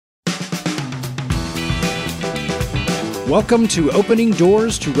Welcome to Opening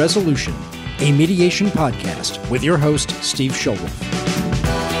Doors to Resolution, a mediation podcast with your host, Steve Schulwolf.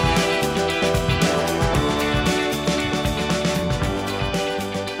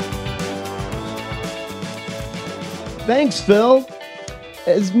 Thanks, Phil.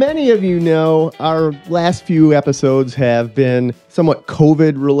 As many of you know, our last few episodes have been somewhat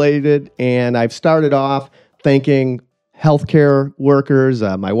COVID-related, and I've started off thanking healthcare workers,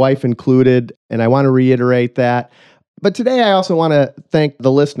 my wife included, and I want to reiterate that. But today I also want to thank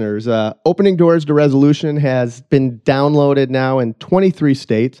the listeners. Opening Doors to Resolution has been downloaded now in 23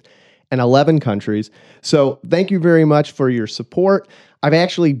 states and 11 countries. So thank you very much for your support. I've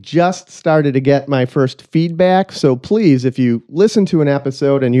actually just started to get my first feedback. So please, if you listen to an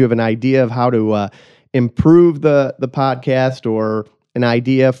episode and you have an idea of how to improve the podcast or an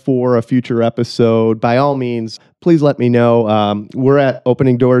idea for a future episode, by all means, please let me know. We're at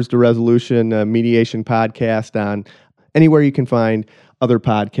Opening Doors to Resolution, a mediation podcast on anywhere you can find other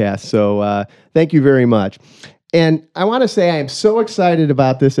podcasts. So thank you very much. And I want to say I am so excited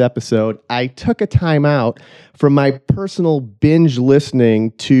about this episode. I took a time out from my personal binge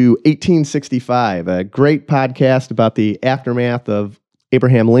listening to 1865, a great podcast about the aftermath of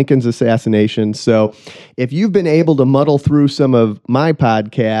Abraham Lincoln's assassination. So if you've been able to muddle through some of my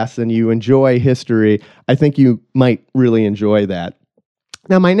podcasts and you enjoy history, I think you might really enjoy that.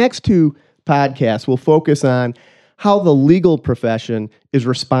 Now, my next two podcasts will focus on how the legal profession is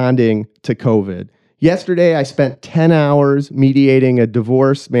responding to COVID. Yesterday, I spent 10 hours mediating a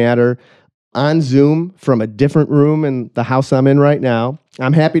divorce matter on Zoom from a different room in the house I'm in right now.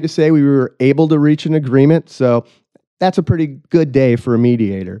 I'm happy to say we were able to reach an agreement, so that's a pretty good day for a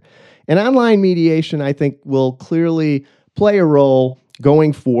mediator. And online mediation, I think, will clearly play a role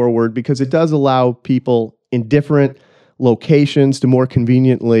going forward because it does allow people in different locations to more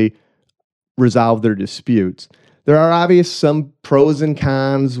conveniently resolve their disputes. There are obvious some pros and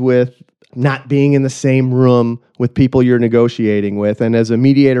cons with not being in the same room with people you're negotiating with. And as a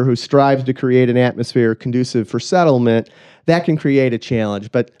mediator who strives to create an atmosphere conducive for settlement, that can create a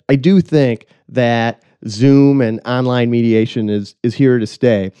challenge. But I do think that Zoom and online mediation is here to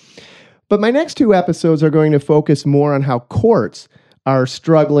stay. But my next two episodes are going to focus more on how courts are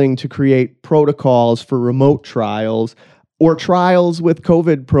struggling to create protocols for remote trials or trials with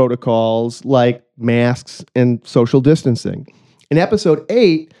COVID protocols like masks and social distancing. In episode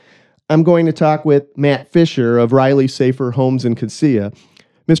 8, I'm going to talk with Matt Fisher of Riley Safer Homes in Cassia.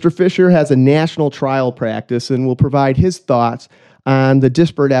 Mr. Fisher has a national trial practice and will provide his thoughts on the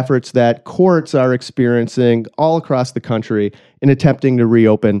disparate efforts that courts are experiencing all across the country in attempting to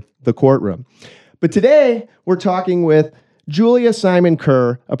reopen the courtroom. But today, we're talking with Julia Simon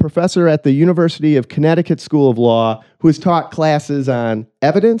Kerr, a professor at the University of Connecticut School of Law, who has taught classes on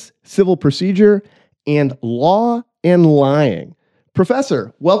evidence, civil procedure, and law and lying.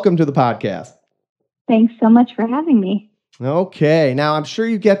 Professor, welcome to the podcast. Thanks so much for having me. Okay. Now, I'm sure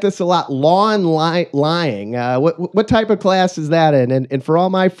you get this a lot, law and lying. What type of class is that in? And for all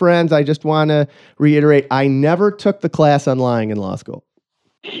my friends, I just want to reiterate, I never took the class on lying in law school.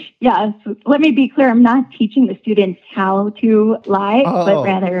 Yeah, so let me be clear. I'm not teaching the students how to lie, but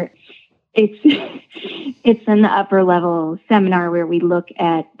rather it's an upper level seminar where we look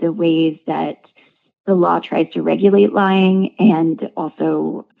at the ways that the law tries to regulate lying and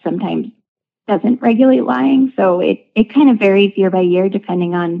also sometimes doesn't regulate lying. So it kind of varies year by year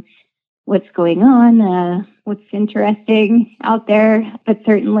depending on what's going on, what's interesting out there. But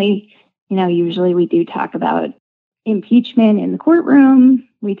certainly, usually we do talk about impeachment in the courtroom.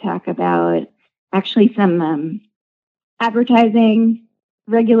 We talk about actually some advertising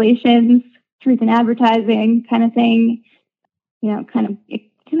regulations, truth in advertising kind of thing. It kind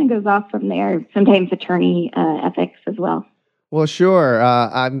of goes off from there. Sometimes attorney ethics as well. Well, sure.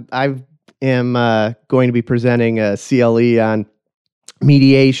 I am going to be presenting a CLE on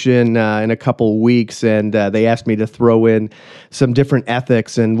mediation in a couple weeks, and they asked me to throw in some different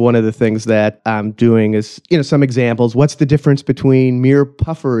ethics. And one of the things that I'm doing is, some examples. What's the difference between mere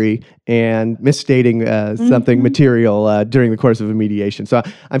puffery and misstating something material during the course of a mediation? So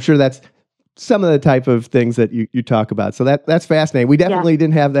I'm sure that's some of the type of things that you talk about. So that's fascinating. We definitely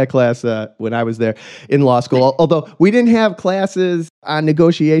didn't have that class when I was there in law school, although we didn't have classes on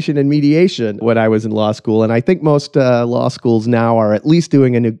negotiation and mediation when I was in law school. And I think most law schools now are at least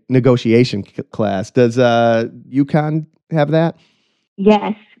doing a negotiation class. Does UConn have that?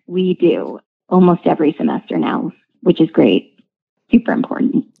 Yes, we do. Almost every semester now, which is great. Super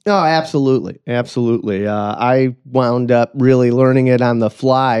important. Oh, absolutely. Absolutely. I wound up really learning it on the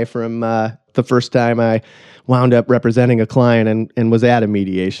fly from the first time I wound up representing a client and was at a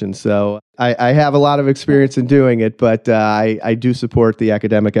mediation. So I have a lot of experience in doing it, but I do support the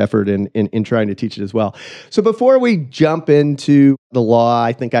academic effort in trying to teach it as well. So before we jump into the law,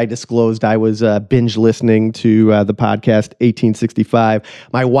 I think I disclosed I was binge listening to the podcast 1865.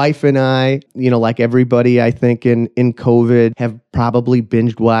 My wife and I, like everybody, I think in COVID, have probably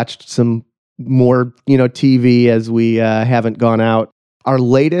binge watched some more, TV as we haven't gone out. Our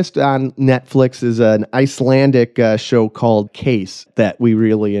latest on Netflix is an Icelandic show called Case that we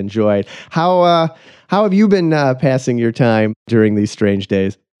really enjoyed. How have you been passing your time during these strange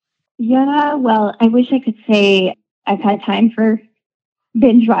days? Yeah, well, I wish I could say I've had time for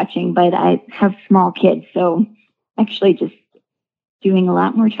binge watching, but I have small kids, so actually just doing a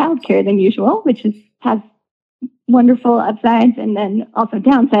lot more childcare than usual, which has wonderful upsides and then also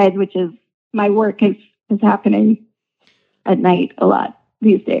downsides, which is my work is happening at night a lot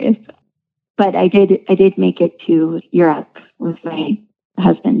these days. But I did make it to Europe with my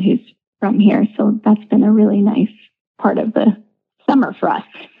husband who's from here. So that's been a really nice part of the summer for us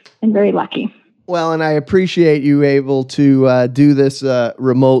and very lucky. Well, and I appreciate you able to do this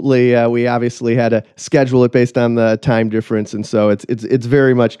remotely. We obviously had to schedule it based on the time difference, and so it's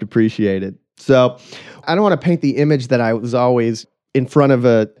very much appreciated. So I don't want to paint the image that I was always in front of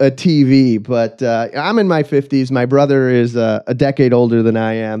a TV, but I'm in my 50s. My brother is a decade older than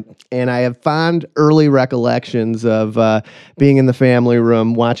I am, and I have fond early recollections of being in the family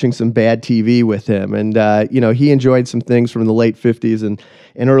room watching some bad TV with him. And, he enjoyed some things from the late 50s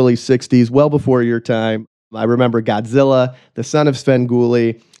and early 60s, well before your time. I remember Godzilla, The Son of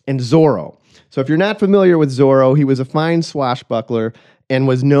Svengoolie, and Zorro. So if you're not familiar with Zorro, he was a fine swashbuckler and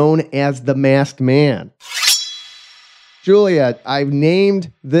was known as the Masked Man. Julia, I've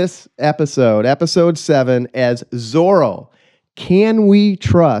named this episode 7, as Zorro. Can we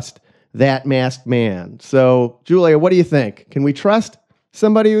trust that masked man? So, Julia, what do you think? Can we trust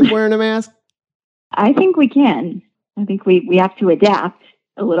somebody who's wearing a mask? I think we can. I think we have to adapt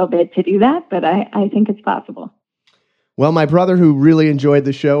a little bit to do that, but I think it's possible. Well, my brother, who really enjoyed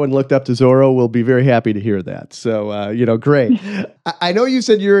the show and looked up to Zorro, will be very happy to hear that. So, great. I know you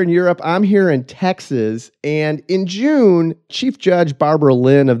said you're in Europe. I'm here in Texas. And in June, Chief Judge Barbara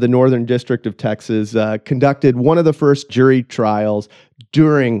Lynn of the Northern District of Texas conducted one of the first jury trials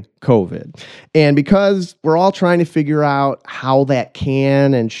during COVID. And because we're all trying to figure out how that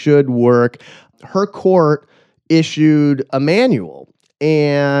can and should work, her court issued a manual,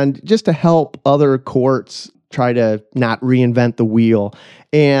 and just to help other courts try to not reinvent the wheel.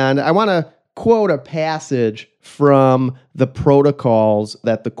 And I want to quote a passage from the protocols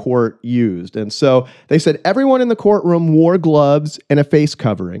that the court used. And so they said, everyone in the courtroom wore gloves and a face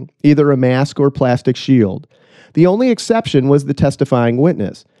covering, either a mask or plastic shield. The only exception was the testifying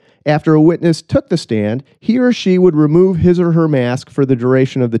witness. After a witness took the stand, he or she would remove his or her mask for the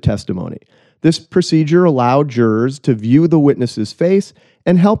duration of the testimony. This procedure allowed jurors to view the witness's face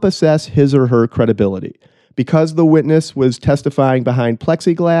and help assess his or her credibility. Because the witness was testifying behind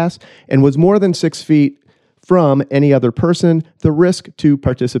plexiglass and was more than 6 feet from any other person, the risk to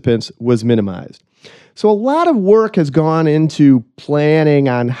participants was minimized. So a lot of work has gone into planning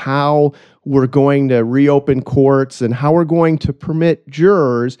on how we're going to reopen courts and how we're going to permit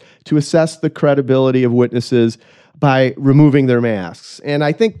jurors to assess the credibility of witnesses by removing their masks. And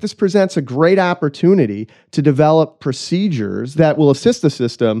I think this presents a great opportunity to develop procedures that will assist the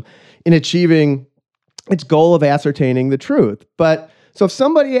system in achieving its goal of ascertaining the truth. But so if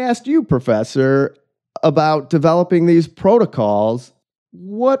somebody asked you, Professor, about developing these protocols,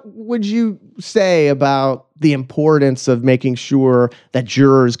 what would you say about the importance of making sure that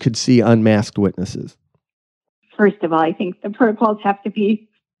jurors could see unmasked witnesses? First of all, I think the protocols have to be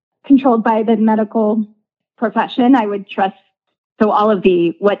controlled by the medical profession. I would trust, so all of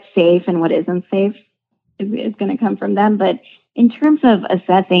the what's safe and what isn't safe is going to come from them. But in terms of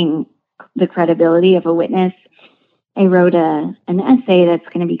assessing the credibility of a witness, I wrote an essay that's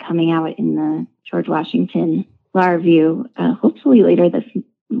going to be coming out in the George Washington Law Review, hopefully later this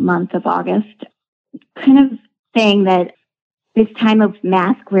month of August, kind of saying that this time of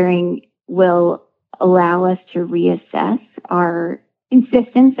mask wearing will allow us to reassess our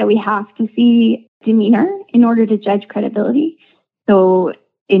insistence that we have to see demeanor in order to judge credibility. So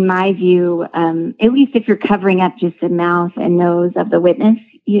in my view, at least if you're covering up just the mouth and nose of the witness,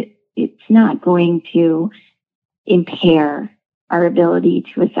 it's not going to impair our ability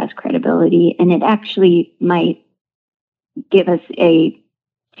to assess credibility. And it actually might give us a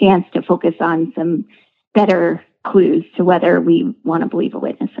chance to focus on some better clues to whether we want to believe a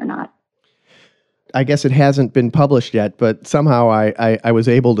witness or not. I guess it hasn't been published yet, but somehow I was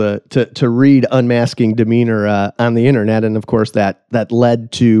able to read Unmasking Demeanor on the internet, and of course that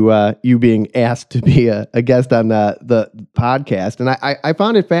led to you being asked to be a guest on the podcast, and I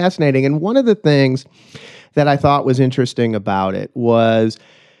found it fascinating. And one of the things that I thought was interesting about it was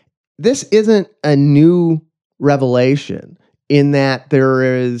this isn't a new revelation in that there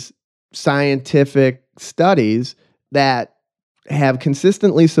is scientific studies that have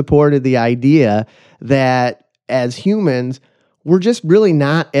consistently supported the idea that as humans, we're just really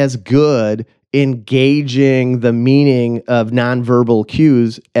not as good in gauging the meaning of nonverbal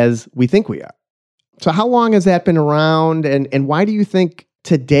cues as we think we are. So how long has that been around, and why do you think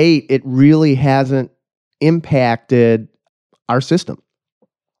to date it really hasn't impacted our system?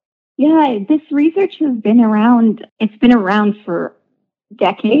 Yeah, this research has been around. It's been around for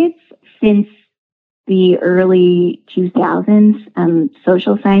decades, since the early 2000s.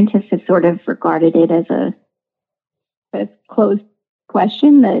 Social scientists have sort of regarded it as a closed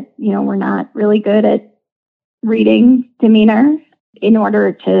question that, we're not really good at reading demeanor. In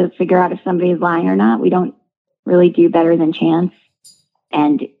order to figure out if somebody is lying or not, we don't really do better than chance.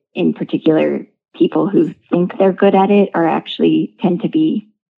 And in particular, people who think they're good at it are actually tend to be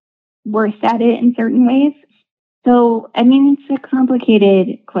worse at it in certain ways. So, it's a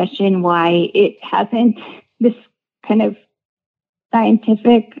complicated question why it hasn't, this kind of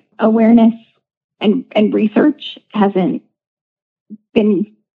scientific awareness and research hasn't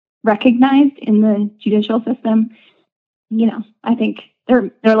been recognized in the judicial system. I think there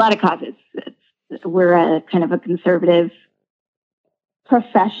are a lot of causes. We're a kind of a conservative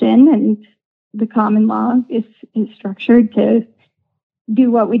profession, and the common law is structured to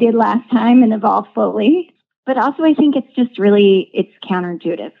do what we did last time and evolve slowly. But also, I think it's just it's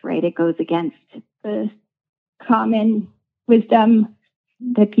counterintuitive, right? It goes against the common wisdom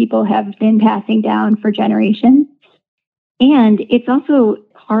that people have been passing down for generations. And it's also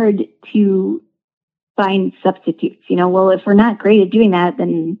hard to find substitutes. Well, if we're not great at doing that,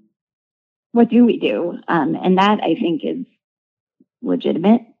 then what do we do? And that, I think, is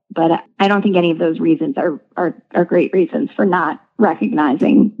legitimate. But I don't think any of those reasons are great reasons for not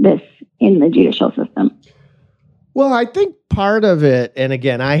recognizing this in the judicial system. Well, I think part of it, and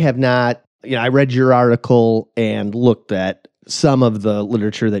again, I have not, I read your article and looked at some of the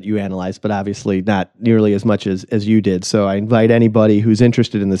literature that you analyzed, but obviously not nearly as much as you did. So I invite anybody who's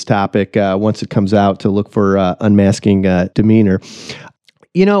interested in this topic, once it comes out, to look for Unmasking Demeanor.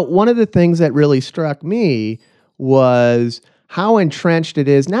 One of the things that really struck me was how entrenched it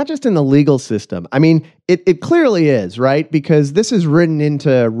is, not just in the legal system. It clearly is, right? Because this is written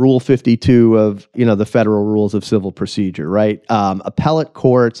into Rule 52 of, the Federal Rules of Civil Procedure, right? Appellate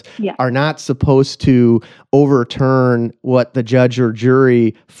courts are not supposed to overturn what the judge or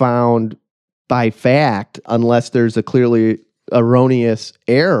jury found by fact unless there's a clearly erroneous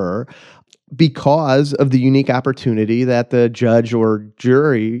error, because of the unique opportunity that the judge or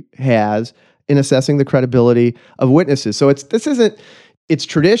jury has in assessing the credibility of witnesses. So it's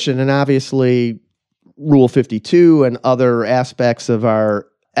tradition, and obviously Rule 52 and other aspects of our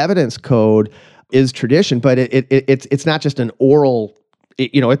evidence code is tradition, but it's not just an oral.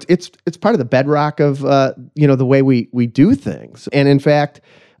 It's part of the bedrock of the way we do things. And in fact,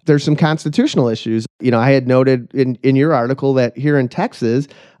 there's some constitutional issues. I had noted in your article that here in Texas,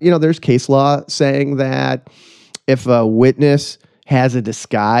 there's case law saying that if a witness has a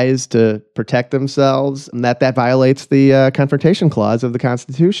disguise to protect themselves, and that violates the confrontation clause of the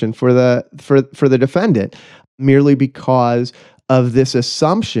Constitution for the defendant, merely because of this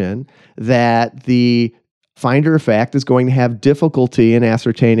assumption that the finder of fact is going to have difficulty in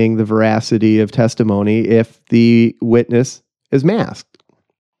ascertaining the veracity of testimony if the witness is masked.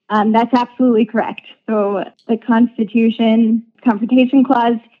 That's absolutely correct. So the Constitution confrontation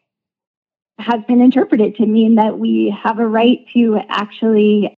clause has been interpreted to mean that we have a right to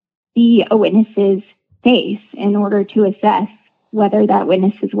actually see a witness's face in order to assess whether that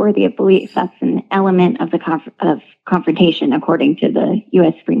witness is worthy of belief. That's an element of the confrontation, according to the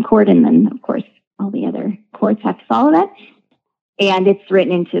U.S. Supreme Court, and then, of course, all the other courts have to follow that. And it's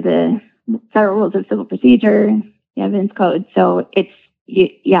written into the Federal Rules of Civil Procedure, the Evidence Code. So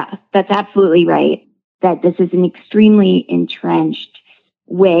that's absolutely right, that this is an extremely entrenched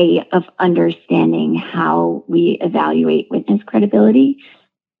way of understanding how we evaluate witness credibility.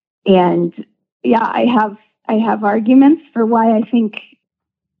 And I have arguments for why I think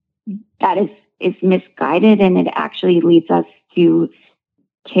that is misguided, and it actually leads us to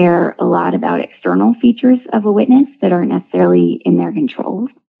care a lot about external features of a witness that aren't necessarily in their control,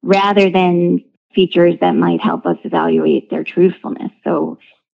 rather than features that might help us evaluate their truthfulness. So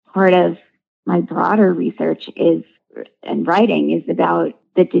part of my broader research is and writing is about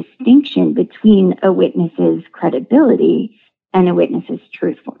the distinction between a witness's credibility and a witness's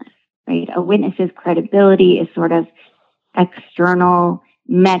truthfulness, right? A witness's credibility is sort of external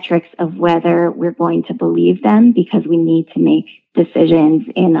metrics of whether we're going to believe them because we need to make decisions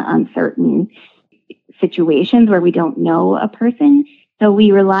in uncertain situations where we don't know a person. So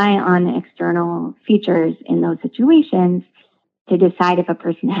we rely on external features in those situations to decide if a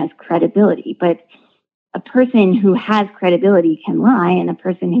person has credibility. But a person who has credibility can lie, and a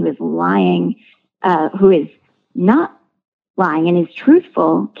person who is lying, who is not lying and is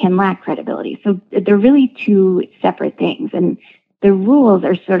truthful, can lack credibility. So they're really two separate things. And the rules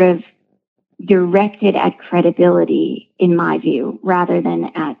are sort of directed at credibility, in my view, rather than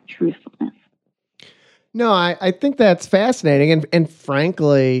at truthfulness. No, I think that's fascinating. And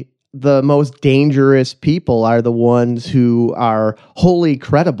frankly, the most dangerous people are the ones who are wholly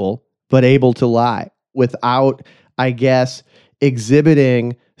credible, but able to lie without, I guess,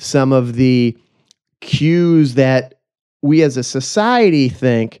 exhibiting some of the cues that we as a society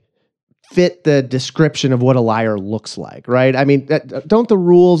think fit the description of what a liar looks like, right? I mean, don't the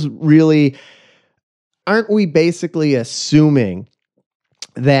rules really, aren't we basically assuming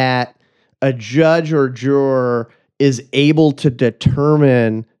that a judge or juror is able to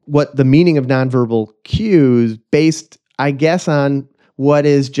determine what the meaning of nonverbal cues based, I guess, on what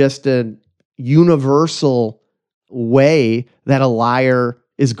is just a universal way that a liar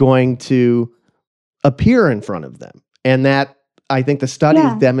is going to appear in front of them? And that, I think the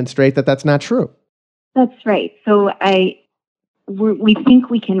studies demonstrate that that's not true. That's right. So we think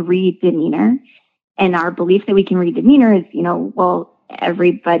we can read demeanor, and our belief that we can read demeanor is, well,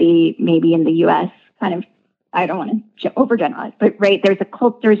 everybody maybe in the U.S. kind of, I don't want to overgeneralize, but right, there's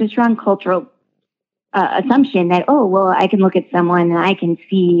a strong cultural assumption that, oh, well, I can look at someone and I can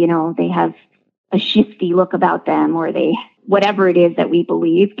see, they have a shifty look about them, or whatever it is that we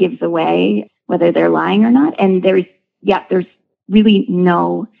believe gives away whether they're lying or not. And there's really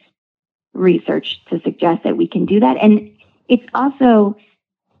no research to suggest that we can do that. And it's also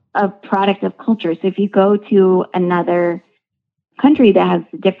a product of culture. So if you go to another country that has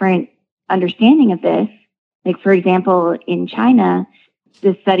a different understanding of this, like for example, in China,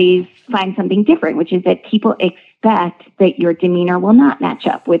 the studies find something different, which is that people expect that your demeanor will not match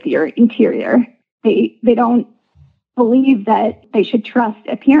up with your interior. They don't believe that they should trust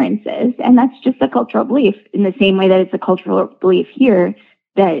appearances. And that's just a cultural belief, in the same way that it's a cultural belief here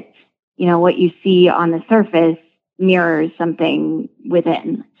that, what you see on the surface mirrors something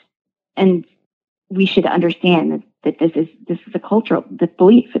within. And we should understand that this is a cultural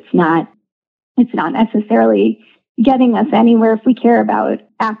belief. It's not necessarily getting us anywhere if we care about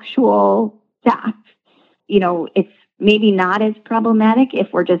actual facts. It's maybe not as problematic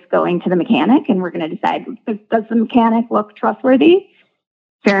if we're just going to the mechanic and we're going to decide, does the mechanic look trustworthy?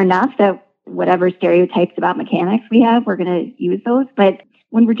 Fair enough that whatever stereotypes about mechanics we have, we're going to use those. But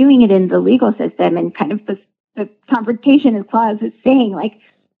when we're doing it in the legal system, and kind of the confrontation clause is saying, like,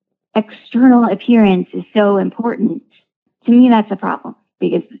 external appearance is so important, to me that's a problem,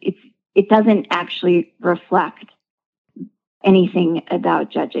 because it doesn't actually reflect anything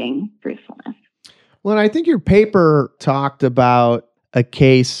about judging truthfulness. Well, I think your paper talked about a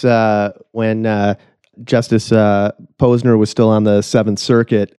case when Justice Posner was still on the Seventh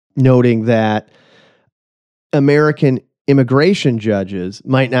Circuit, noting that American immigration judges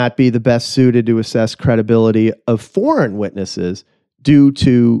might not be the best suited to assess credibility of foreign witnesses due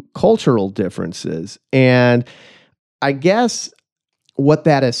to cultural differences. And I guess what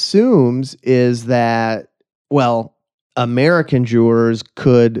that assumes is that, well, American jurors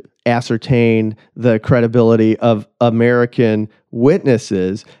could ascertain the credibility of American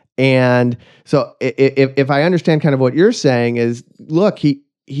witnesses. And so if I understand kind of what you're saying is, look,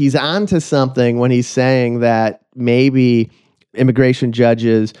 he's onto something when he's saying that maybe immigration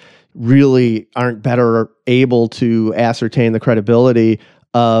judges really aren't better able to ascertain the credibility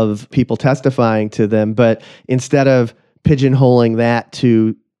of people testifying to them. But instead of pigeonholing that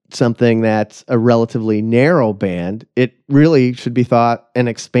to something that's a relatively narrow band, it really should be thought and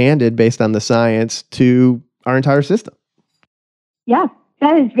expanded based on the science to our entire system. Yeah,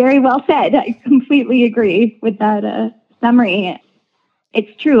 that is very well said. I completely agree with that summary.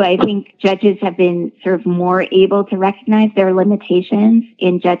 It's true. I think judges have been sort of more able to recognize their limitations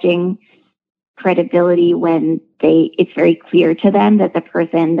in judging credibility when it's very clear to them that the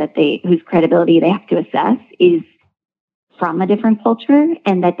person whose credibility they have to assess is from a different culture,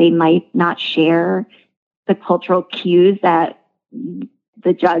 and that they might not share the cultural cues that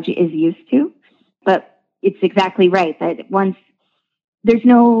the judge is used to. But it's exactly right that once there's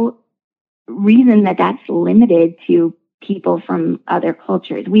no reason that that's limited to people from other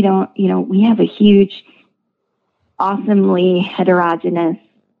cultures. We don't, we have a huge, awesomely heterogeneous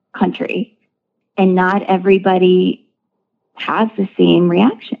country, and not everybody has the same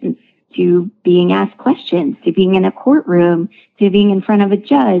reactions to being asked questions, to being in a courtroom, to being in front of a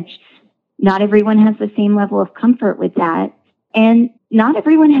judge. Not everyone has the same level of comfort with that. And not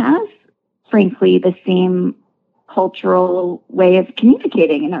everyone has, frankly, the same cultural way of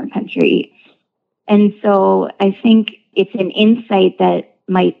communicating in our country. And so I think it's an insight that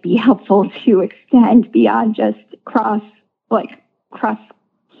might be helpful to extend beyond just cross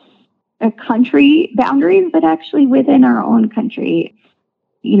a country boundaries, but actually within our own country.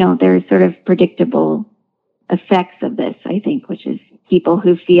 There's sort of predictable effects of this, I think, which is people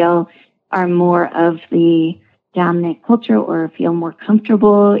who feel are more of the dominant culture or feel more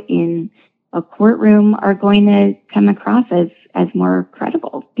comfortable in a courtroom are going to come across as more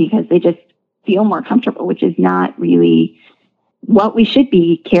credible because they just feel more comfortable, which is not really what we should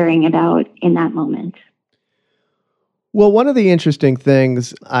be caring about in that moment. Well, one of the interesting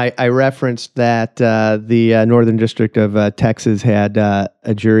things I referenced that the Northern District of Texas had a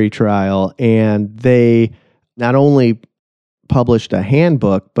jury trial, and they not only published a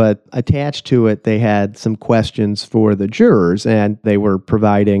handbook, but attached to it, they had some questions for the jurors, and they were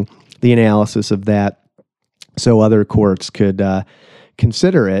providing the analysis of that so other courts could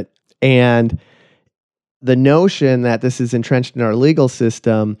consider it. And the notion that this is entrenched in our legal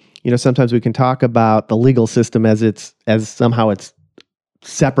system, sometimes we can talk about the legal system as somehow it's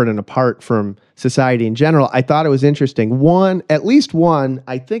separate and apart from society in general. I thought it was interesting. At least one,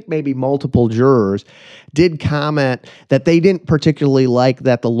 I think maybe multiple jurors did comment that they didn't particularly like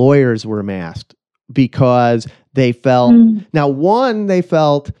that the lawyers were masked because they felt, they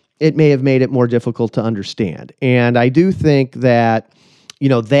felt it may have made it more difficult to understand. And I do think that,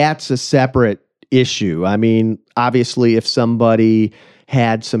 that's a separate issue. I mean, obviously, if somebody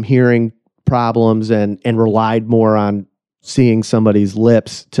had some hearing problems and relied more on seeing somebody's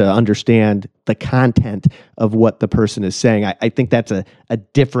lips to understand the content of what the person is saying, I think that's a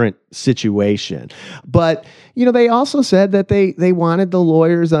different situation. But, they also said that they wanted the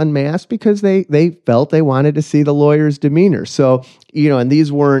lawyers unmasked because they felt they wanted to see the lawyer's demeanor. So, and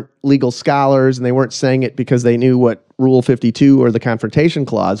these weren't legal scholars, and they weren't saying it because they knew what Rule 52 or the Confrontation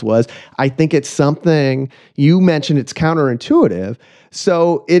Clause was. I think it's something, you mentioned it's counterintuitive.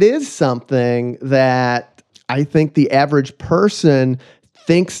 So it is something that I think the average person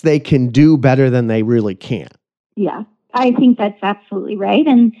thinks they can do better than they really can. Yeah, I think that's absolutely right.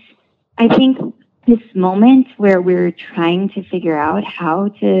 And I think this moment where we're trying to figure out how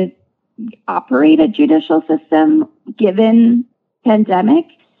to operate a judicial system given pandemic,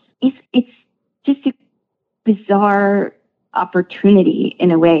 it's just a bizarre opportunity in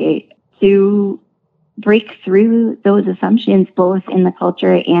a way to break through those assumptions, both in the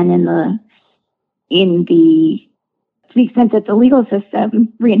culture and to the extent that the legal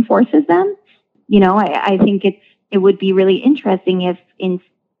system reinforces them. I think it would be really interesting if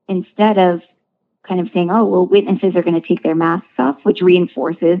instead of kind of saying, oh, well, witnesses are going to take their masks off, which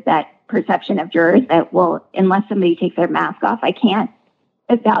reinforces that perception of jurors that, well, unless somebody takes their mask off, I can't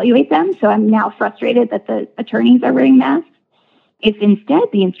evaluate them. So I'm now frustrated that the attorneys are wearing masks. If instead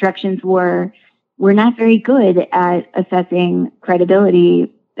the instructions were, we're not very good at assessing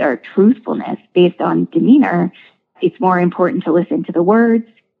credibility or truthfulness based on demeanor, it's more important to listen to the words,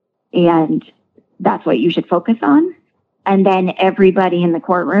 and that's what you should focus on. And then everybody in the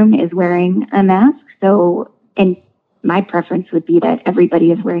courtroom is wearing a mask. So, and my preference would be that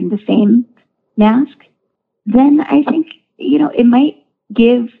everybody is wearing the same mask. Then I think, it might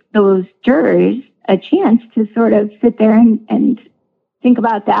give those jurors a chance to sort of sit there and think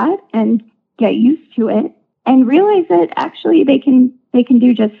about that and get used to it and realize that actually they can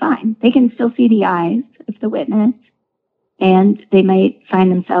do just fine. They can still see the eyes of the witness, and they might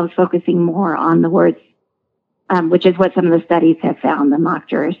find themselves focusing more on the words, which is what some of the studies have found, the mock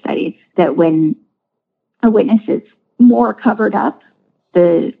juror studies, that when a witness is more covered up,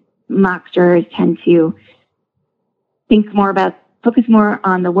 the mock jurors tend to focus more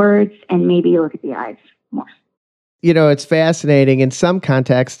on the words and maybe look at the eyes more. It's fascinating. In some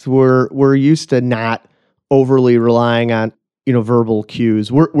contexts, we're used to not overly relying on verbal cues.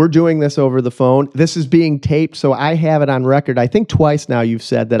 We're doing this over the phone. This is being taped, so I have it on record. I think twice now you've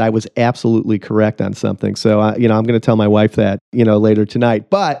said that I was absolutely correct on something. So, I'm going to tell my wife that, later tonight.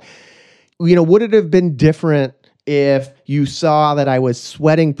 But, would it have been different if you saw that I was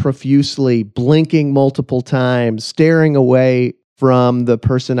sweating profusely, blinking multiple times, staring away from the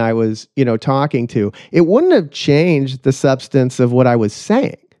person I was, talking to? It wouldn't have changed the substance of what I was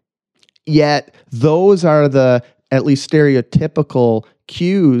saying. Yet those are the at least stereotypical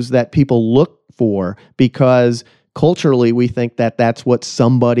cues that people look for, because culturally we think that that's what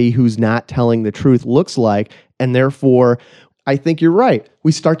somebody who's not telling the truth looks like. And therefore, I think you're right.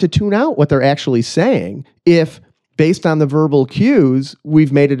 We start to tune out what they're actually saying if, based on the verbal cues,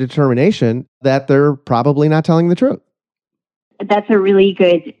 we've made a determination that they're probably not telling the truth. That's a really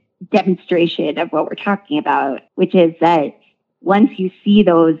good demonstration of what we're talking about, which is that once you see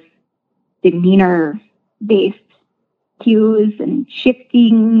those demeanor-based cues and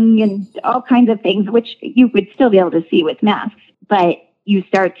shifting and all kinds of things, which you would still be able to see with masks, but you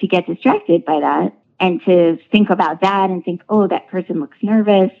start to get distracted by that and to think about that and think, oh, that person looks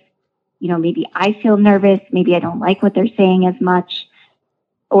nervous. You know, maybe I feel nervous. Maybe I don't like what they're saying as much.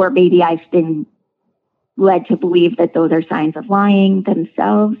 Or maybe I've been led to believe that those are signs of lying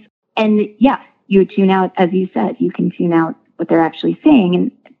themselves. And yeah, you tune out, as you said, you can tune out what they're actually saying.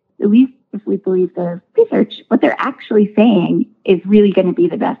 And at least if we believe the research, what they're actually saying is really going to be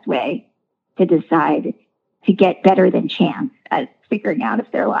the best way to decide to get better than chance at figuring out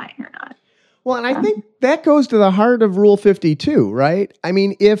if they're lying or not. Well, and I think that goes to the heart of Rule 52, right? I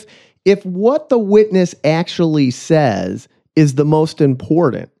mean, if what the witness actually says is the most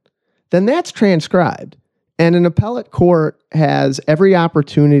important, then that's transcribed. And an appellate court has every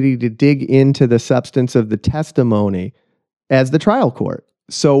opportunity to dig into the substance of the testimony as the trial court.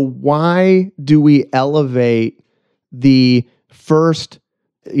 So why do we elevate the first,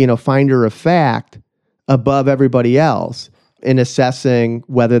 finder of fact above everybody else in assessing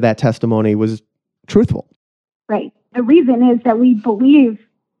whether that testimony was truthful? Right. The reason is that we believe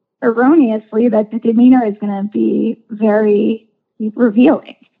erroneously that the demeanor is going to be very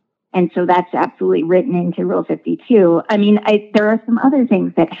revealing. And so that's absolutely written into Rule 52. I mean, there are some other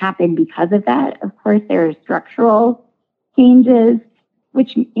things that happen because of that. Of course, there are structural changes,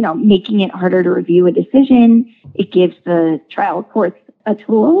 which, making it harder to review a decision. It gives the trial courts a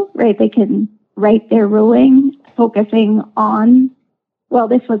tool, right? They can write their ruling focusing on, well,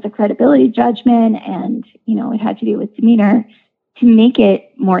 this was a credibility judgment and, it had to do with demeanor, to make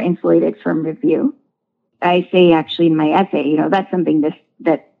it more insulated from review. I say actually in my essay, that's something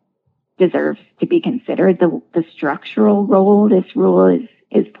that deserves to be considered, the structural role this rule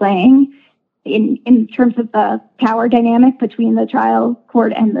is playing in terms of the power dynamic between the trial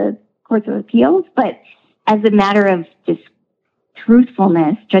court and the courts of appeals. But as a matter of just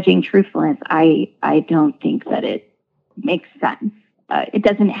truthfulness, judging truthfulness, I don't think that it makes sense. It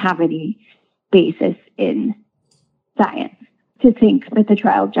doesn't have any basis in science to think that the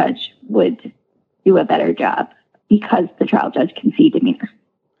trial judge would do a better job because the trial judge can see demeanor.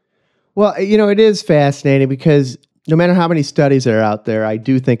 Well, it is fascinating because no matter how many studies are out there, I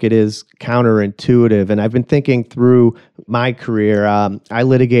do think it is counterintuitive. And I've been thinking through my career. I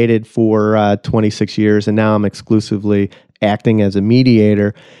litigated for 26 years, and now I'm exclusively acting as a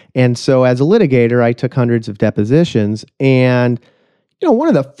mediator. And so as a litigator, I took hundreds of depositions. And, one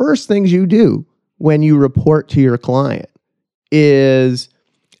of the first things you do when you report to your client is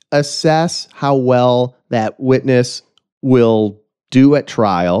assess how well that witness will do at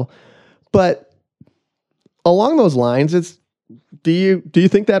trial. But along those lines, it's, do you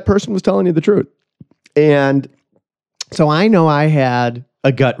think that person was telling you the truth? And so I know I had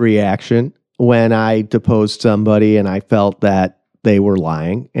a gut reaction when I deposed somebody and I felt that they were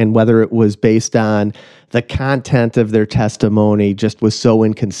lying, and whether it was based on the content of their testimony just was so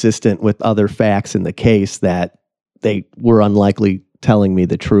inconsistent with other facts in the case that they were unlikely telling me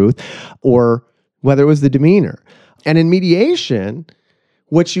the truth, or whether it was the demeanor. And in mediation,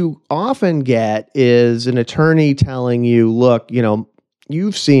 what you often get is an attorney telling you, look,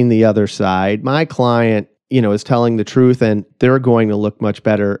 you've seen the other side. My client, is telling the truth and they're going to look much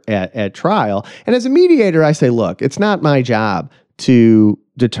better at trial. And as a mediator, I say, look, it's not my job to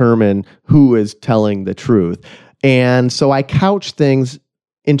determine who is telling the truth. And so I couch things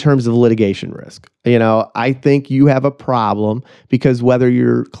in terms of litigation risk. I think you have a problem because whether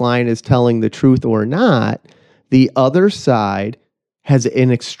your client is telling the truth or not, the other side has an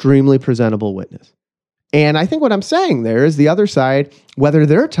extremely presentable witness. And I think what I'm saying there is the other side, whether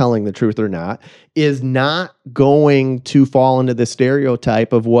they're telling the truth or not, is not going to fall into the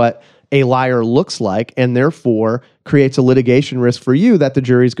stereotype of what a liar looks like, and therefore creates a litigation risk for you that the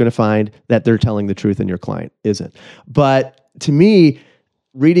jury is going to find that they're telling the truth and your client isn't. But to me,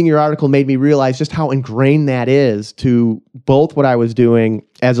 reading your article made me realize just how ingrained that is to both what I was doing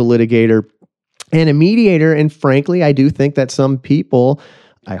as a litigator and a mediator. And frankly, I do think that some people,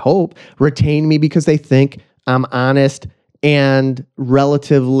 I hope, retain me because they think I'm honest and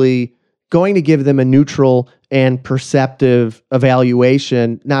relatively going to give them a neutral and perceptive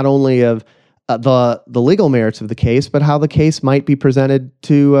evaluation, not only of the legal merits of the case, but how the case might be presented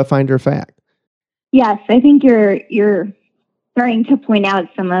to a finder of fact. Yes, I think you're starting to point out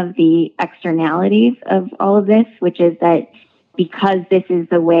some of the externalities of all of this, which is that because this is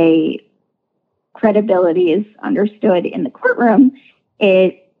the way credibility is understood in the courtroom,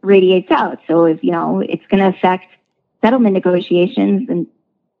 it radiates out. So if, it's going to affect settlement negotiations and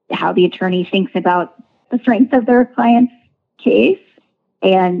how the attorney thinks about the strength of their client's case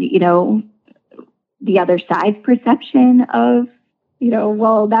and, the other side's perception of,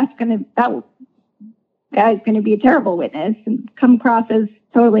 well, that guy's going to be a terrible witness and come across as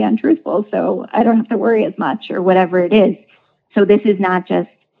totally untruthful. So I don't have to worry as much or whatever it is. So this is it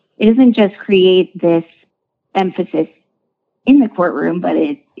doesn't just create this emphasis in the courtroom, but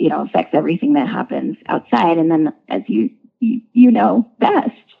it, affects everything that happens outside. And then as you know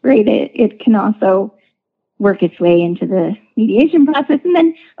best, right, it can also work its way into the mediation process. And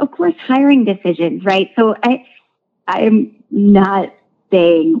then, of course, hiring decisions, right? So I'm not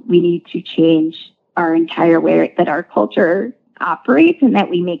saying we need to change our entire way that our culture operates and that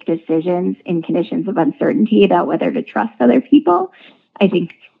we make decisions in conditions of uncertainty about whether to trust other people. I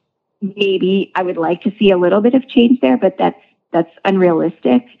think maybe I would like to see a little bit of change there, but that's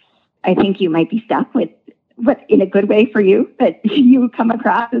unrealistic. I think you might be stuck with what in a good way for you, that you come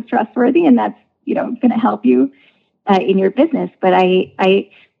across as trustworthy, and that's, going to help you in your business. But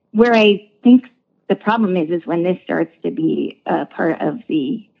where I think the problem is when this starts to be a part of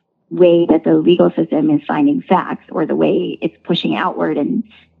the way that the legal system is finding facts, or the way it's pushing outward and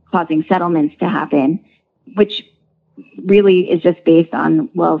causing settlements to happen, which really is just based on,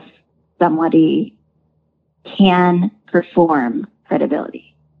 well, somebody can perform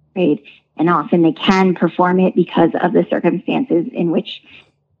credibility, right? And often they can perform it because of the circumstances in which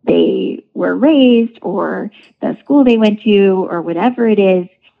they were raised or the school they went to or whatever it is.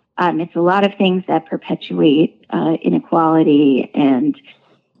 It's a lot of things that perpetuate inequality and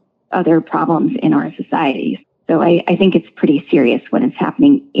other problems in our society. So I think it's pretty serious when it's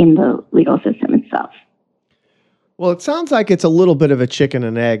happening in the legal system itself. Well, it sounds like it's a little bit of a chicken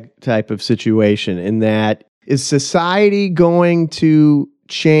and egg type of situation, in that, is society going to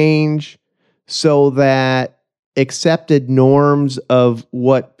change so that accepted norms of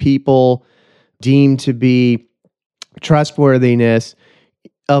what people deem to be trustworthiness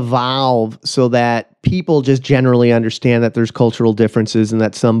evolve so that people just generally understand that there's cultural differences and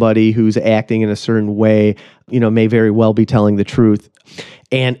that somebody who's acting in a certain way, may very well be telling the truth.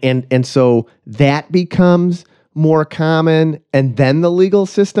 And so that becomes more common, and then the legal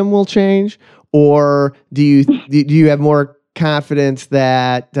system will change? Or do you have more confidence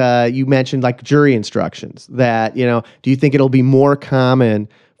that you mentioned, like jury instructions, that, do you think it'll be more common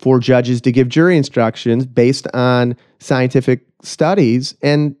for judges to give jury instructions based on scientific studies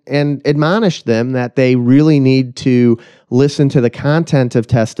and admonish them that they really need to listen to the content of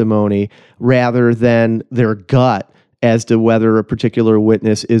testimony rather than their gut as to whether a particular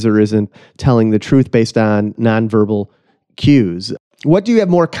witness is or isn't telling the truth based on nonverbal cues? What do you have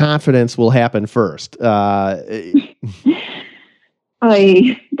more confidence will happen first? That's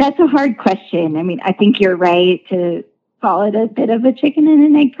a hard question. I mean, I think you're right to call it a bit of a chicken and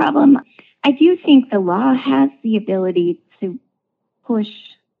an egg problem. I do think the law has the ability to push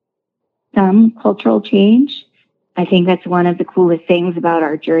some cultural change. I think that's one of the coolest things about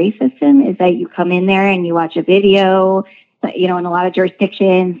our jury system, is that you come in there and you watch a video, in a lot of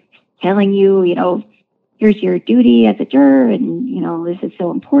jurisdictions telling you, here's your duty as a juror, and, this is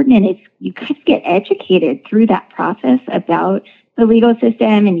so important. And you kind of get educated through that process about the legal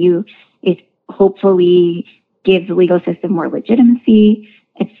system, and it hopefully gives the legal system more legitimacy,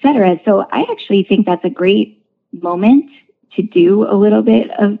 et cetera. So I actually think that's a great moment to do a little bit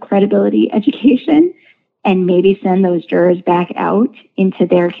of credibility education and maybe send those jurors back out into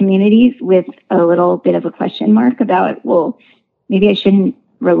their communities with a little bit of a question mark about, well, maybe I shouldn't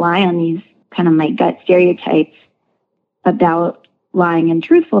rely on these kind of my gut stereotypes about lying and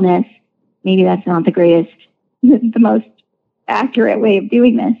truthfulness. Maybe that's not the most accurate way of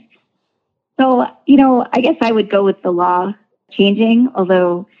doing this. So, I guess I would go with the law changing,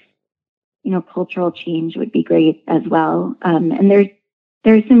 although, cultural change would be great as well. And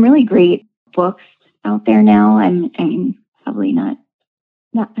there's some really great books out there now. I'm probably not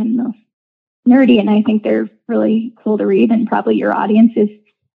I'm the nerdy, and I think they're really cool to read, and probably your audience is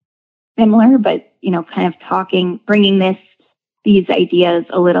similar, but, kind of bringing these ideas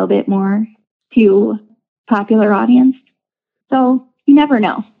a little bit more to popular audience. So you never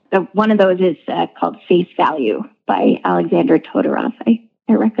know. One of those is called Face Value by Alexander Todorov. I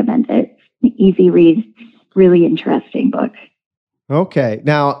recommend it. It's an easy read. really interesting book. Okay.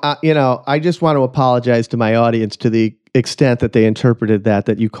 Now, I just want to apologize to my audience to the extent that they interpreted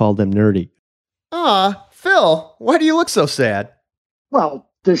that you called them nerdy. Phil, why do you look so sad? Well,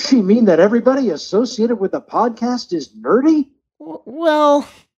 does she mean that everybody associated with the podcast is nerdy? Well,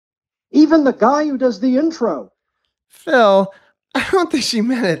 even the guy who does the intro. Phil, I don't think she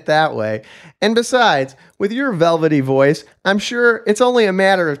meant it that way. And besides, with your velvety voice, I'm sure it's only a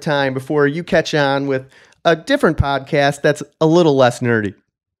matter of time before you catch on with a different podcast that's a little less nerdy.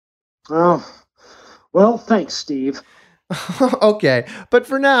 Oh, well, thanks, Steve. Okay, but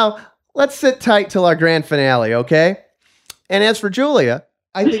for now, let's sit tight till our grand finale, okay? And as for Julia,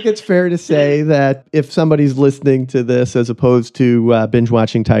 I think it's fair to say that if somebody's listening to this as opposed to binge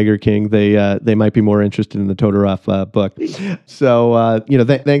watching Tiger King, they might be more interested in the Todorov book. So,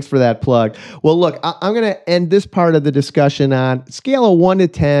 thanks for that plug. Well, look, I'm going to end this part of the discussion on scale of 1 to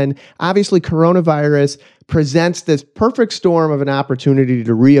 10. Obviously, coronavirus presents this perfect storm of an opportunity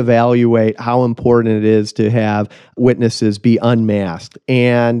to reevaluate how important it is to have witnesses be unmasked.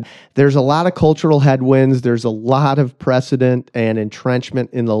 And there's a lot of cultural headwinds. There's a lot of precedent and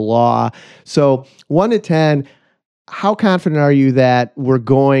entrenchment in the law. So 1 to 10, how confident are you that we're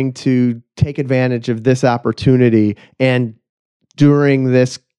going to take advantage of this opportunity and during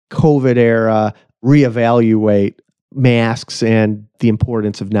this COVID era, reevaluate masks and the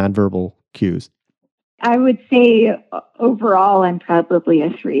importance of nonverbal cues? I would say overall, I'm probably a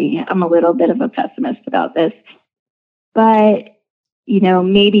 3. I'm a little bit of a pessimist about this. But,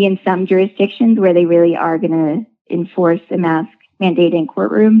 maybe in some jurisdictions where they really are going to enforce a mask mandate in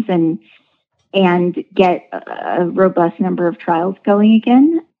courtrooms and get a robust number of trials going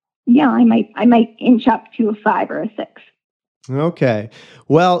again, yeah, I might inch up to a 5 or a 6. Okay.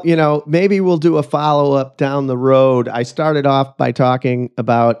 Well, maybe we'll do a follow-up down the road. I started off by talking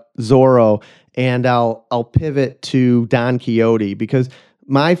about Zorro, and I'll pivot to Don Quixote because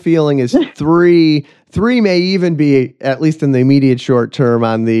my feeling is 3 may even be, at least in the immediate short term,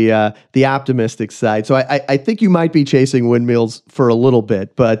 on the optimistic side. So I think you might be chasing windmills for a little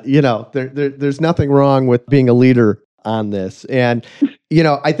bit, but there's nothing wrong with being a leader on this. And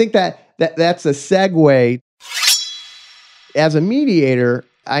I think that's a segue. As a mediator,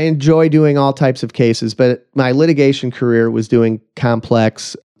 I enjoy doing all types of cases, but my litigation career was doing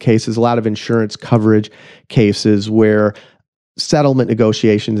complex cases, a lot of insurance coverage cases where settlement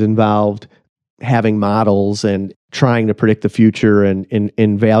negotiations involved having models and trying to predict the future and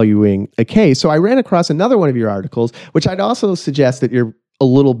in valuing a case. So I ran across another one of your articles, which I'd also suggest that you're a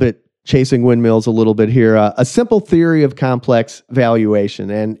little bit chasing windmills a little bit here, a simple theory of complex valuation.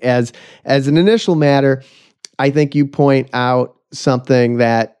 And as an initial matter, I think you point out something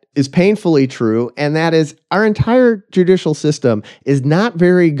that is painfully true, and that is our entire judicial system is not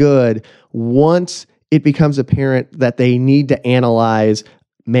very good once it becomes apparent that they need to analyze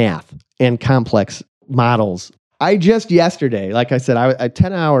math and complex models. I just yesterday, like I said, I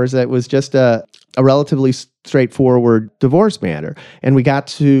 10 hours, it was just a relatively straightforward divorce matter, and we got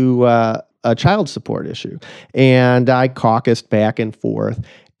to a child support issue, and I caucused back and forth,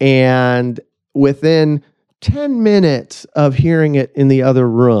 and within 10 minutes of hearing it in the other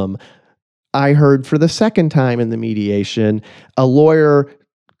room, I heard for the second time in the mediation, a lawyer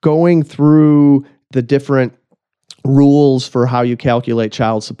going through the different rules for how you calculate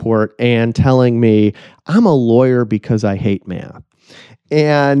child support and telling me, I'm a lawyer because I hate math.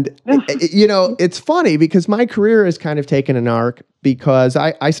 And, it's funny because my career has kind of taken an arc because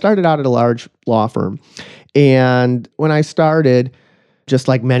I started out at a large law firm. And when I started, just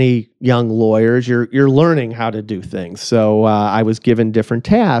like many young lawyers, you're learning how to do things. So I was given different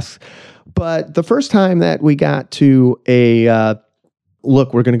tasks. But the first time that we got to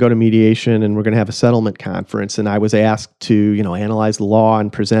look, we're going to go to mediation and we're going to have a settlement conference, and I was asked to, analyze the law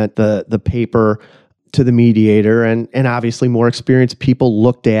and present the paper to the mediator, and obviously more experienced people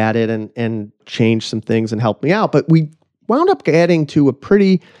looked at it and changed some things and helped me out. But we wound up getting to a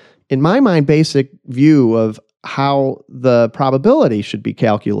pretty, in my mind, basic view of how the probability should be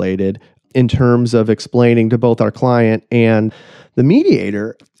calculated in terms of explaining to both our client and the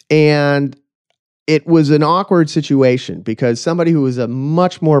mediator. And it was an awkward situation because somebody who was a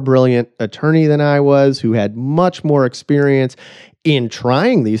much more brilliant attorney than I was, who had much more experience in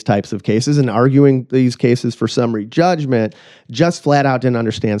trying these types of cases and arguing these cases for summary judgment, just flat out didn't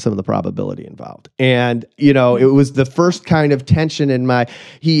understand some of the probability involved. And, it was the first kind of tension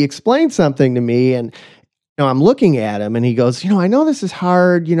he explained something to me, and I'm looking at him and he goes, I know this is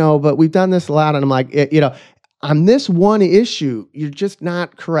hard, but we've done this a lot. And I'm like, on this one issue, you're just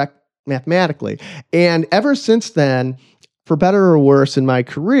not correct mathematically. And ever since then, for better or worse in my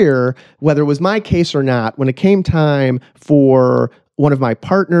career, whether it was my case or not, when it came time for one of my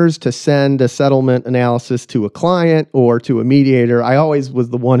partners to send a settlement analysis to a client or to a mediator, I always was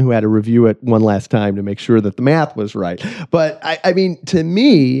the one who had to review it one last time to make sure that the math was right. But I mean, to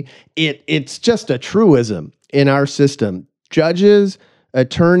me, it's just a truism in our system. Judges,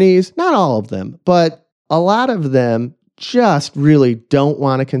 attorneys, not all of them, but a lot of them just really don't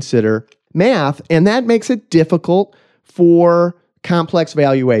want to consider math, and that makes it difficult for complex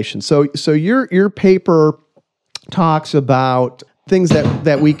valuation. So your paper talks about things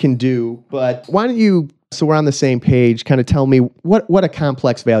that we can do, but why don't you, so we're on the same page, kind of tell me what a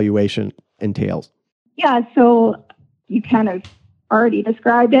complex valuation entails? Yeah, so you kind of already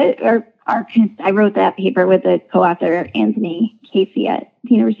described it. I wrote that paper with the co-author Anthony Casey at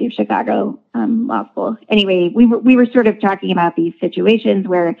the University of Chicago Law School. Anyway, we were sort of talking about these situations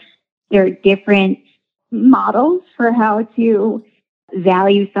where there are different models for how to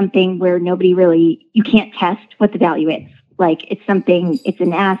value something where you can't test what the value is. Like it's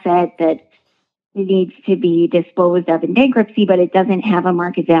an asset that needs to be disposed of in bankruptcy, but it doesn't have a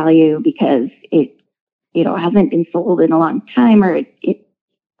market value because it hasn't been sold in a long time, or it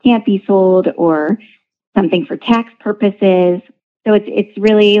can't be sold, or something for tax purposes. So it's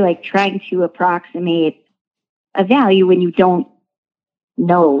really like trying to approximate a value when you don't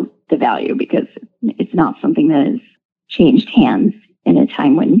know the value, because it's not something that has changed hands in a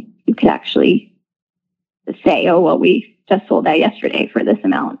time when you could actually say, oh, well, we just sold that yesterday for this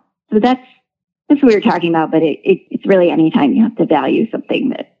amount. So that's what we were talking about, but it's really anytime you have to value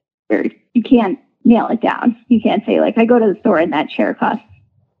something where you can't nail it down. You can't say, like, I go to the store and that chair costs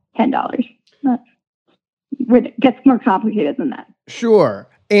 $10. It gets more complicated than that. Sure.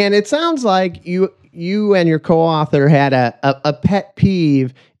 And it sounds like you and your co-author had a pet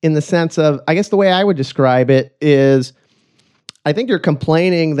peeve in the sense of, I guess the way I would describe it is, I think you're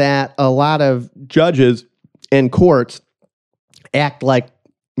complaining that a lot of judges and courts act like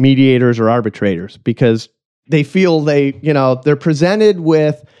mediators or arbitrators because they feel they're presented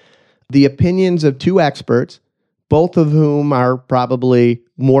with the opinions of two experts, both of whom are probably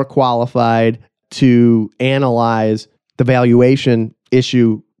more qualified to analyze the valuation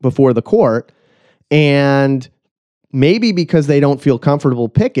issue before the court. And maybe because they don't feel comfortable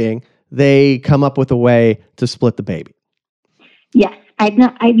picking, they come up with a way to split the baby. Yes.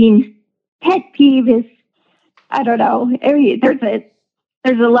 Pet peeve is, I don't know. I mean,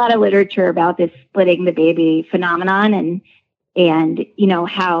 there's a lot of literature about this splitting the baby phenomenon and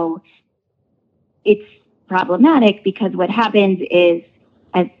how it's problematic, because what happens is,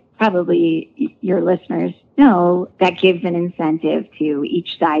 as probably your listeners know, that gives an incentive to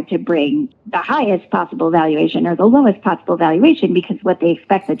each side to bring the highest possible valuation or the lowest possible valuation, because what they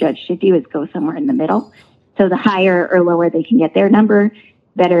expect the judge to do is go somewhere in the middle. So the higher or lower they can get their number,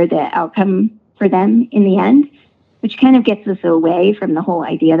 better the outcome for them in the end, which kind of gets us away from the whole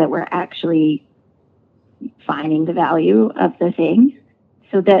idea that we're actually finding the value of the thing.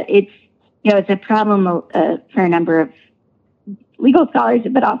 So that it's a problem for a number of legal scholars,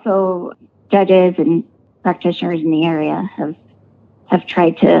 but also judges and practitioners in the area have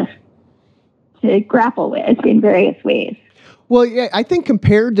tried to grapple with in various ways. Well, yeah, I think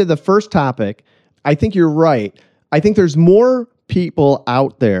compared to the first topic, I think you're right. I think there's more people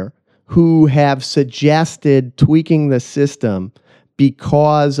out there who have suggested tweaking the system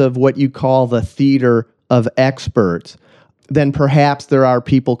because of what you call the theater of experts than perhaps there are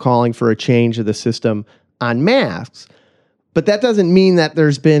people calling for a change of the system en masse. But that doesn't mean that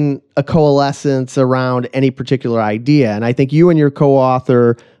there's been a coalescence around any particular idea. And I think you and your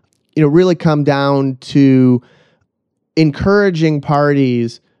co-author, really come down to encouraging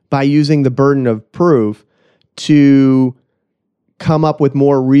parties by using the burden of proof to come up with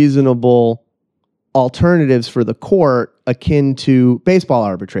more reasonable alternatives for the court, akin to baseball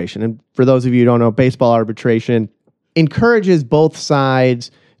arbitration. And for those of you who don't know, baseball arbitration encourages both sides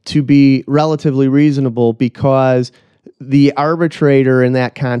to be relatively reasonable because the arbitrator in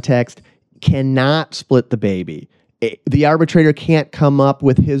that context cannot split the baby. The arbitrator can't come up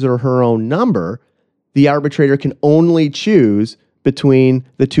with his or her own number. The arbitrator can only choose between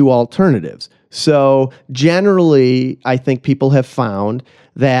the two alternatives. So generally, I think people have found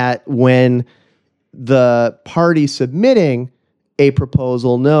that when the party submitting a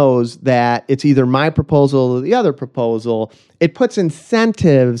proposal knows that it's either my proposal or the other proposal, it puts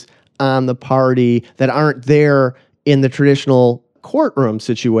incentives on the party that aren't there in the traditional courtroom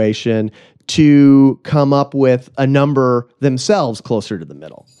situation to come up with a number themselves closer to the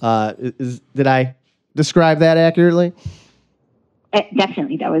middle. Did I describe that accurately?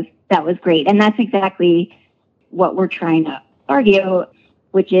 Definitely, that was great, and that's exactly what we're trying to argue,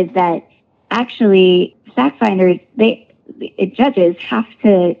 which is that actually fact finders, judges have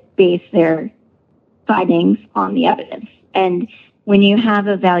to base their findings on the evidence. And when you have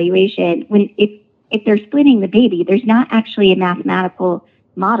a valuation, if they're splitting the baby, there's not actually a mathematical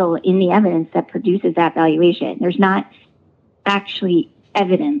model in the evidence that produces that valuation. There's not actually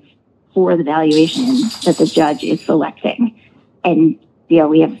evidence for the valuation that the judge is selecting. And,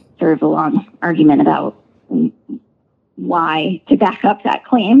 we have sort of a long argument about why to back up that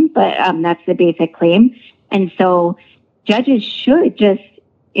claim, but that's the basic claim. And so judges should just,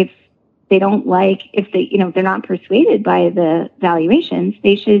 if they're not persuaded by the valuations,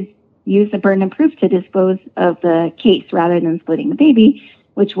 they should use the burden of proof to dispose of the case rather than splitting the baby,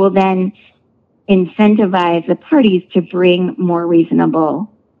 which will then incentivize the parties to bring more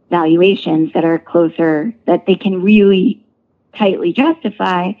reasonable valuations that are closer, that they can really tightly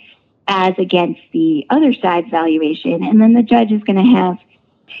justify as against the other side's valuation. And then the judge is going to have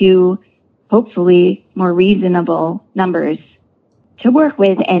two, hopefully, more reasonable numbers to work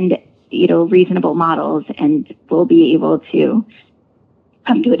with and, reasonable models, and will be able to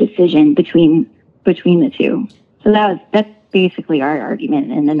come to a decision between the two. So that's basically our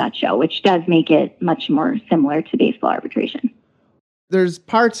argument in a nutshell, which does make it much more similar to baseball arbitration. There's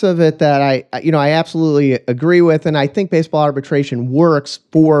parts of it that I absolutely agree with, and I think baseball arbitration works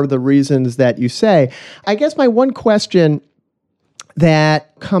for the reasons that you say. I guess my one question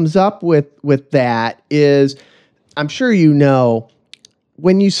that comes up with that is, I'm sure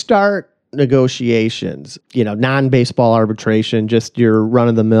when you start negotiations, non-baseball arbitration, just your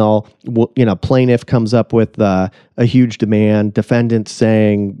run-of-the-mill, plaintiff comes up with a huge demand, defendant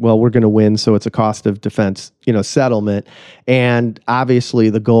saying, well, we're going to win, so it's a cost of defense, settlement. And obviously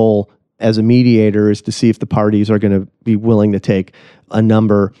the goal as a mediator is to see if the parties are going to be willing to take a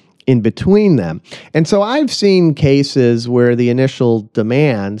number in between them. And so I've seen cases where the initial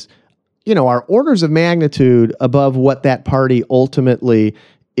demands, are orders of magnitude above what that party ultimately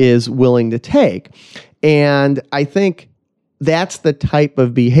is willing to take. And I think that's the type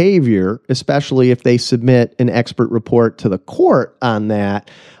of behavior, especially if they submit an expert report to the court on that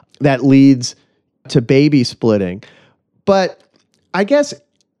leads to baby splitting. But I guess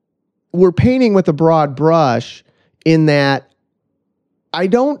we're painting with a broad brush in that I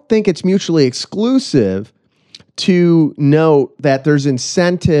don't think it's mutually exclusive to note that there's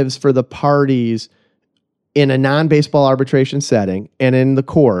incentives for the parties in a non-baseball arbitration setting and in the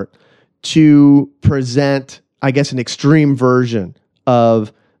court to present, I guess, an extreme version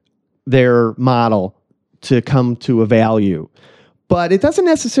of their model to come to a value. But it doesn't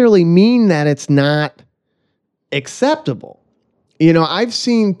necessarily mean that it's not acceptable. I've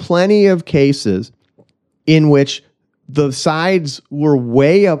seen plenty of cases in which the sides were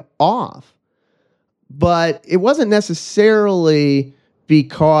way off, but it wasn't necessarily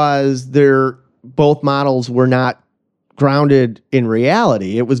because both models were not grounded in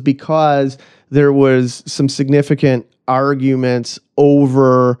reality. It was because there was some significant arguments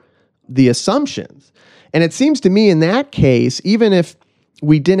over the assumptions. And it seems to me in that case, even if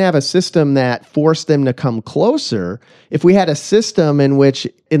we didn't have a system that forced them to come closer, if we had a system in which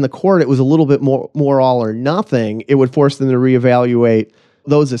in the court it was a little bit more all or nothing, it would force them to reevaluate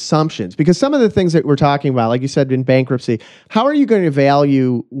those assumptions. Because some of the things that we're talking about, like you said, in bankruptcy, how are you going to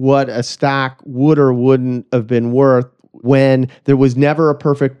value what a stock would or wouldn't have been worth when there was never a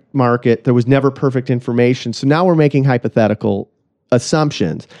perfect market, there was never perfect information? So now we're making hypothetical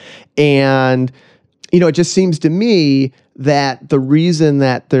assumptions. And, it just seems to me that the reason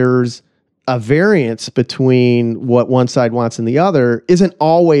that there's a variance between what one side wants and the other isn't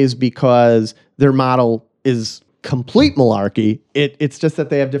always because their model is complete malarkey. It's just that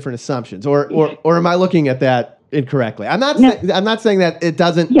they have different assumptions. Or am I looking at that incorrectly? I'm not saying that it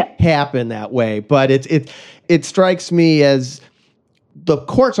doesn't happen that way, but it strikes me as the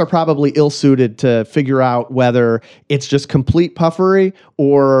courts are probably ill-suited to figure out whether it's just complete puffery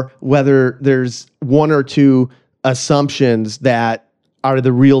or whether there's one or two assumptions that are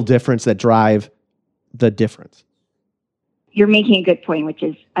the real difference that drive the difference. You're making a good point, which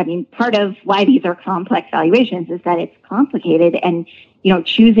is, part of why these are complex valuations is that it's complicated and,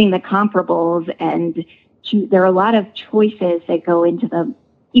 choosing the comparables, and there are a lot of choices that go into them.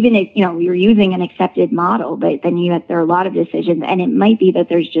 Even if, you're using an accepted model, but then there are a lot of decisions, and it might be that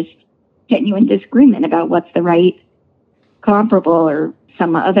there's just genuine disagreement about what's the right comparable or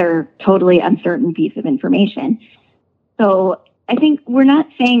some other totally uncertain piece of information. So I think we're not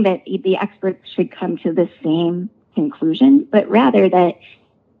saying that the experts should come to the same conclusion, but rather that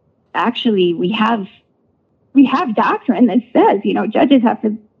actually we have doctrine that says, judges have to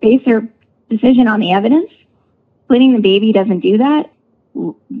base their decision on the evidence, splitting the baby doesn't do that,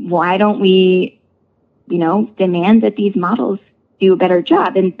 why don't we, demand that these models do a better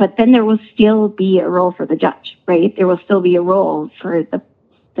job? But then there will still be a role for the judge, right? There will still be a role for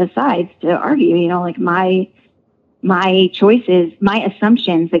the sides to argue, like my choices, my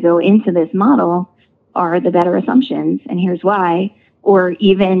assumptions that go into this model are the better assumptions, and here's why. Or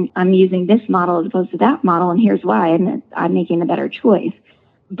even I'm using this model as opposed to that model, and here's why, and I'm making a better choice.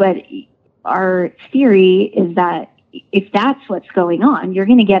 But our theory is that if that's what's going on, you're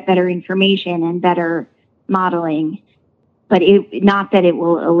going to get better information and better modeling, but not that it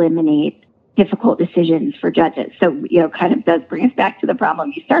will eliminate difficult decisions for judges. So, kind of does bring us back to the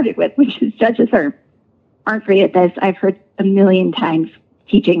problem you started with, which is judges aren't great at this. I've heard a million times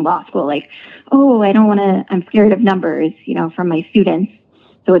teaching law school, like, oh, I'm scared of numbers, from my students.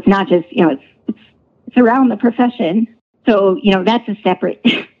 So it's not just, it's around the profession. So, that's a separate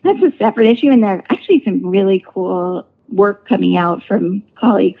issue. And there's actually some really cool work coming out from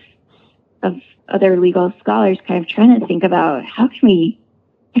colleagues of other legal scholars kind of trying to think about how can we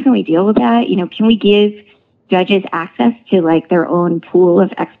deal with that? Can we give judges access to like their own pool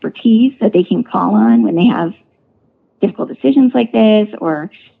of expertise that they can call on when they have difficult decisions like this?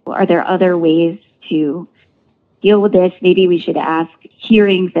 Or are there other ways to deal with this? Maybe we should ask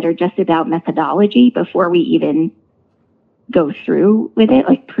hearings that are just about methodology before we even go through with it,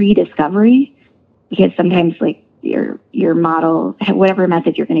 like pre-discovery, because sometimes like your model, whatever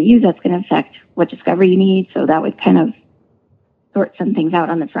method you're going to use, that's going to affect what discovery you need. So that would kind of sort some things out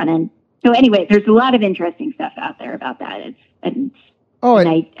on the front end. So anyway, there's a lot of interesting stuff out there about that.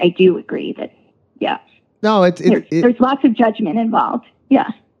 I do agree that, yeah. No, there's lots of judgment involved. Yeah.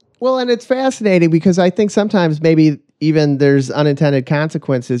 Well, and it's fascinating because I think sometimes maybe even there's unintended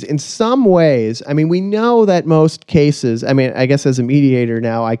consequences in some ways. I mean, we know that most cases, I guess as a mediator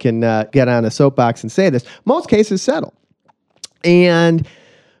now, I can get on a soapbox and say this, most cases settle. And,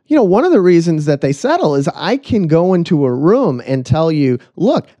 one of the reasons that they settle is I can go into a room and tell you,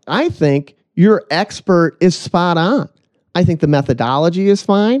 look, I think your expert is spot on. I think the methodology is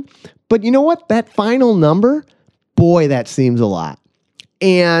fine. But you know what? That final number, boy, that seems a lot.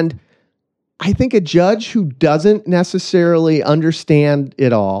 And I think a judge who doesn't necessarily understand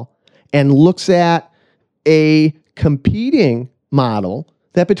it all and looks at a competing model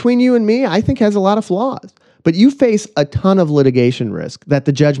that between you and me, I think has a lot of flaws. But you face a ton of litigation risk that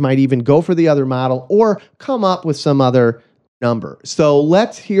the judge might even go for the other model or come up with some other number. So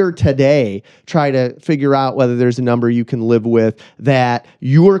let's here today try to figure out whether there's a number you can live with that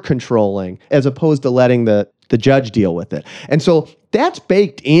you're controlling as opposed to letting the judge deal with it. And so that's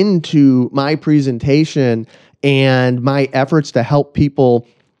baked into my presentation and my efforts to help people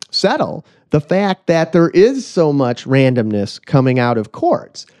settle the fact that there is so much randomness coming out of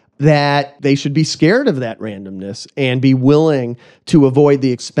courts that they should be scared of that randomness and be willing to avoid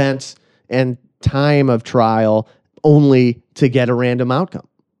the expense and time of trial only to get a random outcome.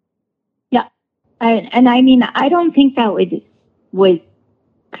 Yeah. I don't think that would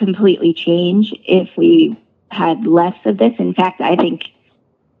completely change if we had less of this. In fact, I think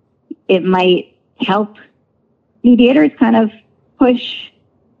it might help mediators kind of push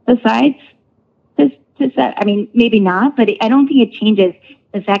the sides to set. Maybe not, but I don't think it changes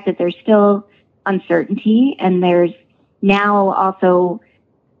the fact that there's still uncertainty, and there's now also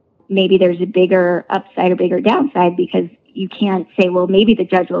maybe there's a bigger upside or bigger downside because you can't say, well, maybe the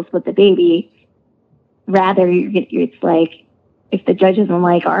judge will split the baby. Rather, it's like if the judge doesn't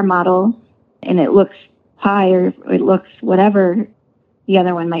like our model and it looks high or it looks whatever, the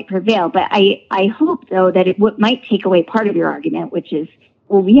other one might prevail. But I hope, though, that it might take away part of your argument, which is,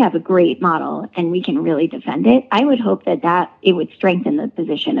 well, we have a great model and we can really defend it. I would hope that it would strengthen the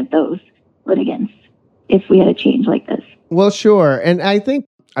position of those litigants if we had a change like this. Well, sure. And I think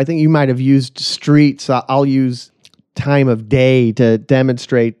you might have used streets. I'll use time of day to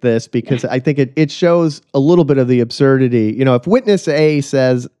demonstrate this because I think it shows a little bit of the absurdity. If witness A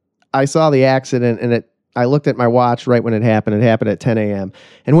says, I saw the accident and I looked at my watch right when it happened at 10 a.m.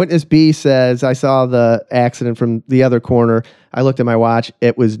 And witness B says, I saw the accident from the other corner. I looked at my watch.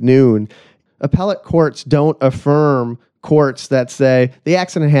 It was noon. Appellate courts don't affirm courts that say the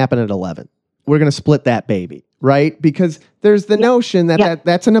accident happened at 11. We're going to split that baby, right? Because there's the notion that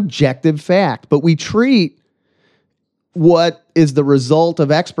that's an objective fact. But we treat what is the result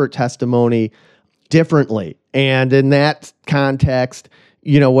of expert testimony differently. And in that context,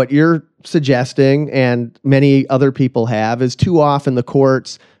 what you're suggesting and many other people have is too often the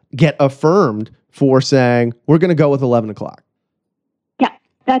courts get affirmed for saying, we're going to go with 11 o'clock. Yeah,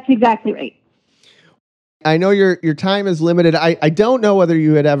 that's exactly right. I know your time is limited. I don't know whether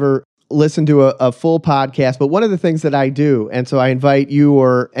you had ever listen to a full podcast, but one of the things that I do, and so I invite you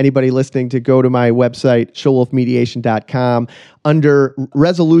or anybody listening to go to my website, schulwolfmediation.com. Under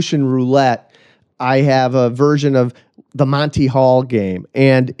Resolution Roulette, I have a version of the Monty Hall game,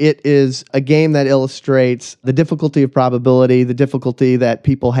 and it is a game that illustrates the difficulty of probability, the difficulty that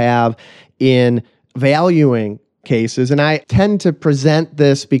people have in valuing cases. And I tend to present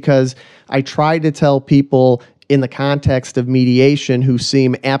this because I try to tell people in the context of mediation who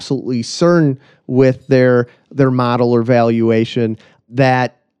seem absolutely certain with their model or valuation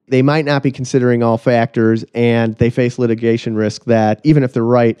that they might not be considering all factors, and they face litigation risk that even if they're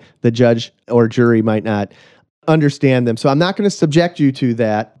right, the judge or jury might not understand them. So I'm not going to subject you to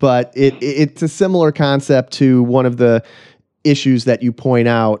that, but it's a similar concept to one of the issues that you point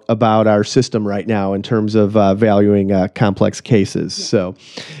out about our system right now in terms of valuing complex cases. Yeah. So,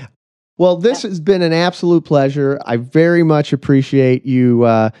 well, this has been an absolute pleasure. I very much appreciate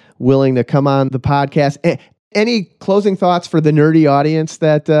you willing to come on the podcast. Any closing thoughts for the nerdy audience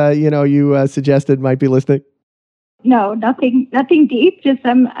that you suggested might be listening? No, nothing deep. Just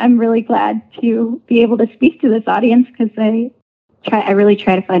I'm really glad to be able to speak to this audience because I really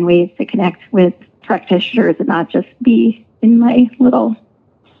try to find ways to connect with practitioners and not just be in my little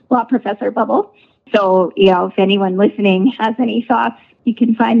law professor bubble. So, if anyone listening has any thoughts, you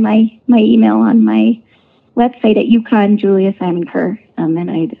can find my email on my website at UConn, Julia Simon Kerr, and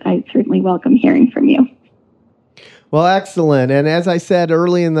I'd certainly welcome hearing from you. Well, excellent. And as I said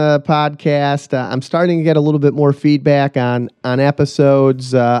early in the podcast, I'm starting to get a little bit more feedback on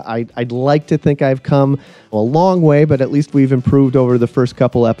episodes. I'd like to think I've come a long way, but at least we've improved over the first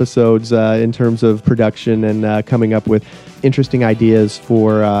couple episodes in terms of production and coming up with interesting ideas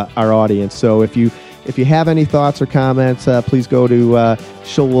for our audience. So if you have any thoughts or comments, please go to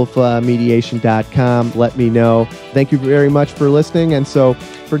schulwolfmediation.com. Let me know. Thank you very much for listening. And so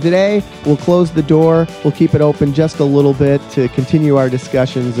for today, we'll close the door. We'll keep it open just a little bit to continue our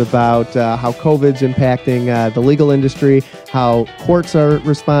discussions about how COVID's impacting the legal industry, how courts are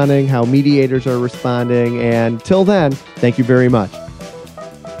responding, how mediators are responding. And till then, thank you very much.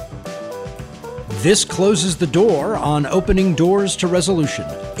 This closes the door on Opening Doors to Resolution,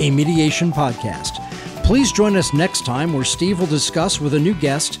 a mediation podcast. Please join us next time where Steve will discuss with a new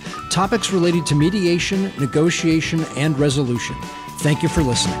guest topics related to mediation, negotiation, and resolution. Thank you for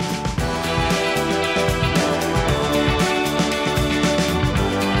listening.